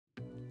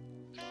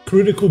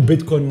Critical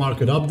Bitcoin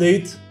market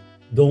update.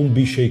 Don't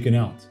be shaken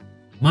out.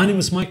 My name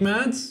is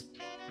mikemadz.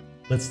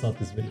 Let's start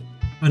this video.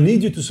 I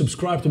need you to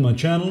subscribe to my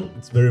channel.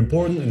 It's very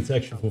important and it's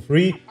actually for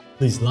free.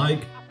 Please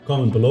like,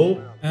 comment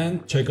below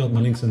and check out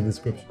my links in the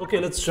description. Okay,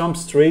 let's jump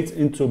straight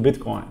into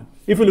Bitcoin.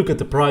 If we look at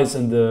the price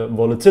and the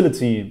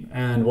volatility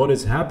and what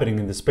is happening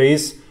in the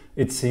space,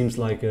 it seems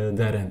like a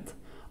dead end.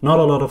 Not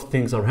a lot of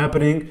things are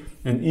happening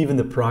and even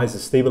the price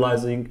is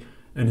stabilizing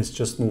and it's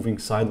just moving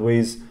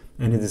sideways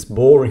and it is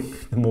boring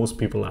the most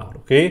people out,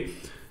 okay?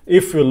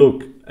 If you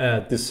look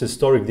at this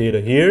historic data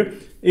here,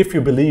 if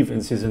you believe in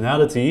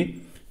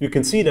seasonality, you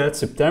can see that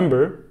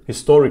September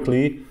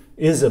historically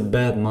is a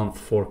bad month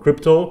for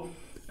crypto.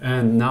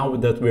 And now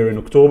that we're in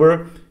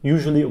October,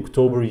 usually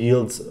October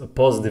yields a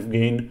positive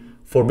gain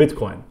for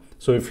Bitcoin.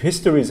 So if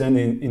history is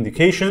any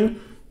indication,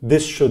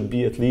 this should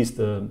be at least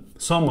a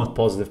somewhat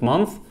positive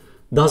month.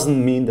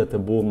 Doesn't mean that the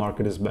bull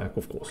market is back,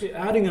 of course. Okay,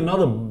 adding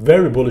another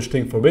very bullish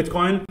thing for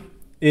Bitcoin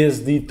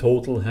is the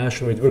total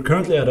hash rate. We're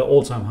currently at an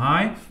all-time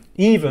high,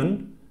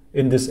 even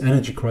in this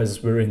energy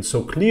crisis we're in.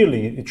 So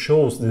clearly it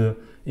shows the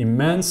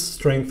immense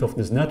strength of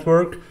this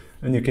network.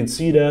 And you can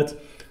see that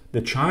the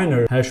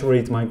China hash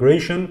rate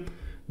migration,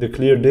 the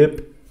clear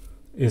dip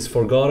is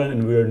forgotten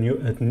and we're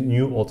at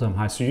new all-time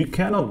high. So you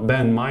cannot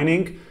ban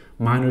mining.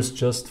 Miners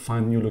just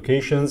find new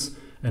locations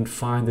and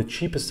find the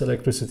cheapest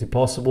electricity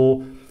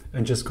possible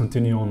and just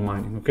continue on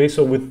mining. Okay,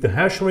 so with the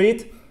hash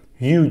rate,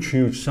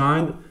 huge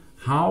sign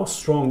how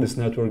strong this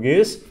network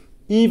is,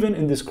 even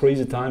in these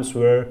crazy times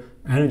where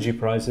energy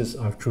prices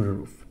are through the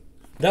roof.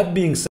 That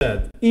being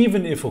said,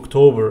 even if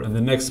October and the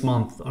next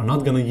month are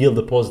not going to yield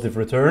a positive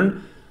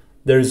return,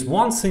 there is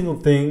one single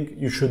thing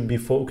you should be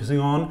focusing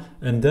on,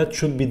 and that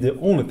should be the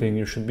only thing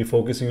you should be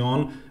focusing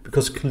on,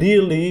 because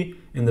clearly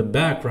in the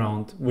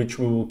background, which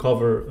we will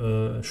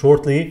cover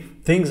shortly,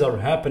 things are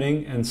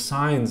happening and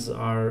signs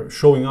are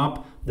showing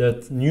up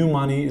that new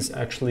money is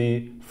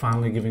actually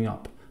finally giving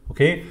up,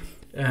 okay?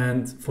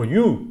 And for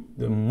you,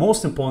 the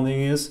most important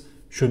thing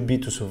should be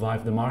to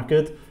survive the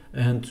market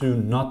and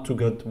not to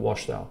get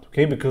washed out,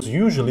 okay? Because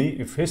usually,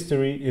 if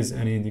history is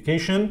any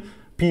indication,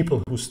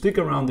 people who stick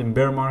around in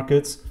bear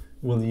markets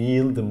will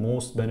yield the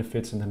most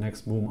benefits in the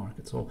next bull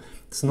market. So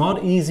it's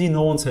not easy.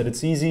 No one said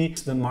it's easy.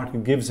 The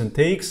market gives and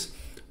takes.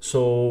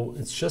 So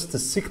it's just the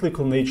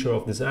cyclical nature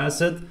of this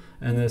asset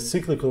and the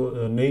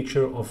cyclical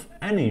nature of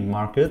any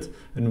market.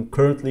 And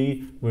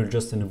currently we're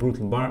just in a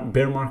brutal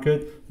bear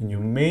market, and your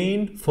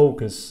main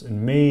focus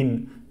and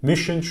main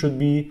mission should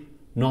be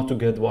not to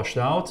get washed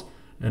out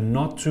and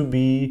not to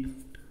be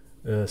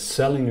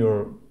selling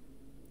your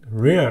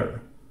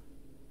rare,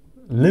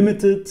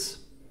 limited,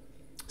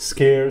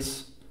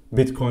 scarce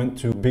Bitcoin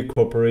to big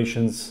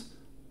corporations,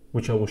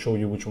 which I will show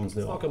you which ones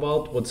they are. Talk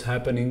about what's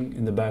happening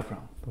in the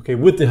background. Okay,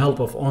 with the help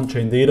of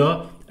on-chain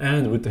data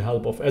and with the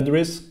help of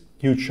Edris,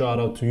 huge shout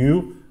out to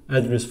you,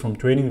 Edris from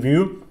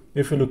TradingView.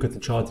 If you look at the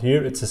chart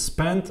here, it's a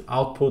spent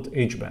output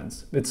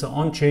H-bands. It's an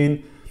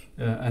on-chain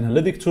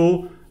analytic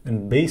tool,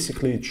 and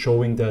basically it's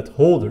showing that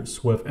holders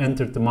who have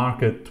entered the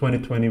market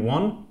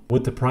 2021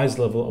 with the price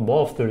level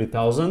above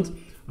 30,000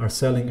 are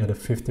selling at a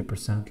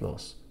 50%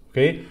 loss.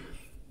 Okay,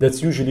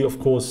 that's usually, of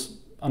course,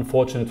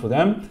 unfortunate for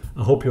them.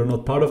 I hope you're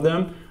not part of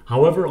them.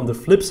 However, on the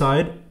flip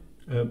side,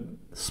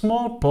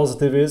 small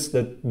positive is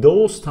that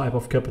those type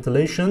of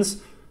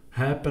capitulations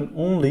happen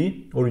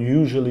only or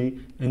usually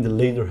in the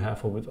later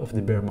half of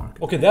the bear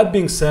market. Okay, that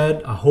being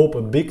said, I hope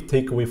a big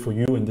takeaway for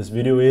you in this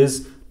video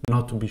is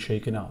not to be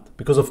shaken out.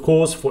 Because of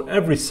course, for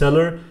every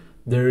seller,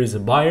 there is a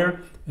buyer.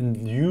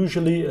 And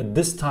usually at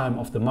this time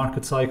of the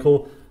market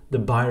cycle, the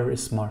buyer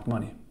is smart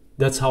money.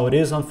 That's how it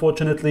is,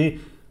 unfortunately.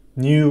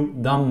 New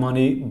dumb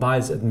money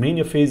buys at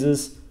mania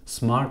phases,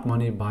 smart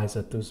money buys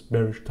at those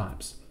bearish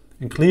times.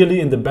 And clearly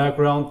in the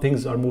background,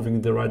 things are moving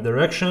in the right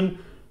direction.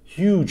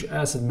 Huge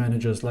asset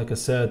managers, like I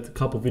said a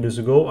couple of videos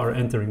ago, are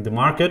entering the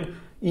market.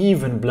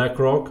 Even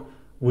BlackRock,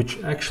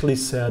 which actually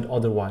said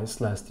otherwise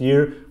last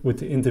year with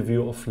the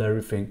interview of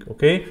Larry Fink,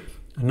 okay?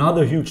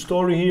 Another huge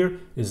story here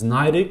is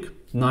NYDIG.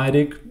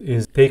 NYDIG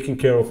is taking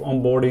care of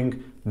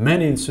onboarding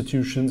many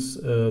institutions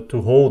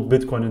to hold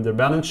Bitcoin in their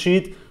balance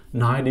sheet.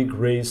 NYDIG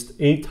raised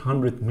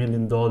 $800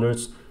 million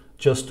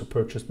just to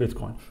purchase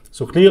Bitcoin.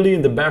 So clearly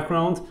in the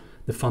background,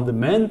 the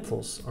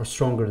fundamentals are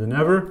stronger than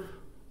ever.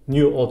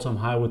 New all-time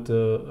high with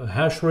the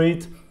hash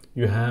rate.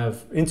 You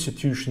have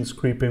institutions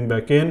creeping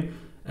back in,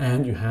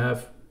 and you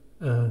have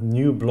a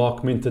new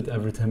block minted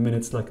every 10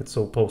 minutes like it's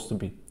supposed to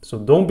be. So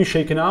don't be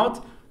shaken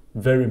out.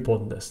 Very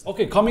important lesson.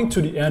 Okay, coming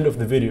to the end of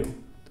the video.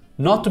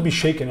 Not to be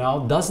shaken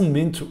out doesn't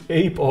mean to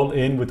ape all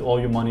in with all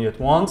your money at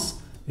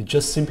once. It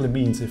just simply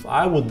means if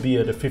I would be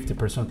at a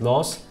 50%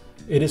 loss,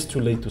 it is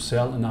too late to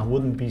sell and I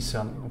wouldn't be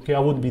selling. Okay, I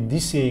would be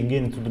DCAing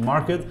into the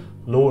market,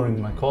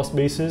 lowering my cost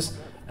basis,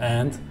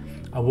 and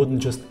I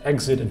wouldn't just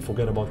exit and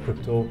forget about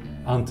crypto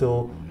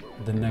until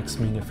the next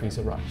mania phase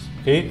arrives.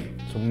 Okay,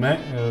 so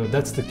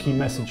that's the key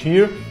message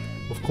here.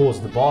 Of course,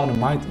 the bottom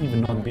might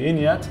even not be in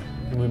yet,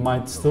 and we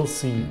might still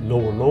see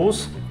lower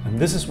lows. And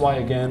this is why,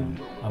 again,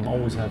 I'm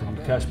always having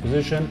a cash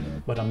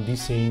position, but I'm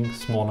DCing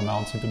small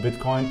amounts into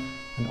Bitcoin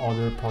and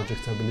other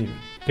projects I believe in.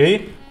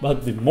 Okay,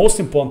 but the most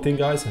important thing,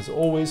 guys, as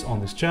always on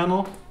this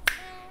channel,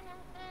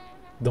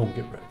 don't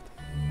get rich.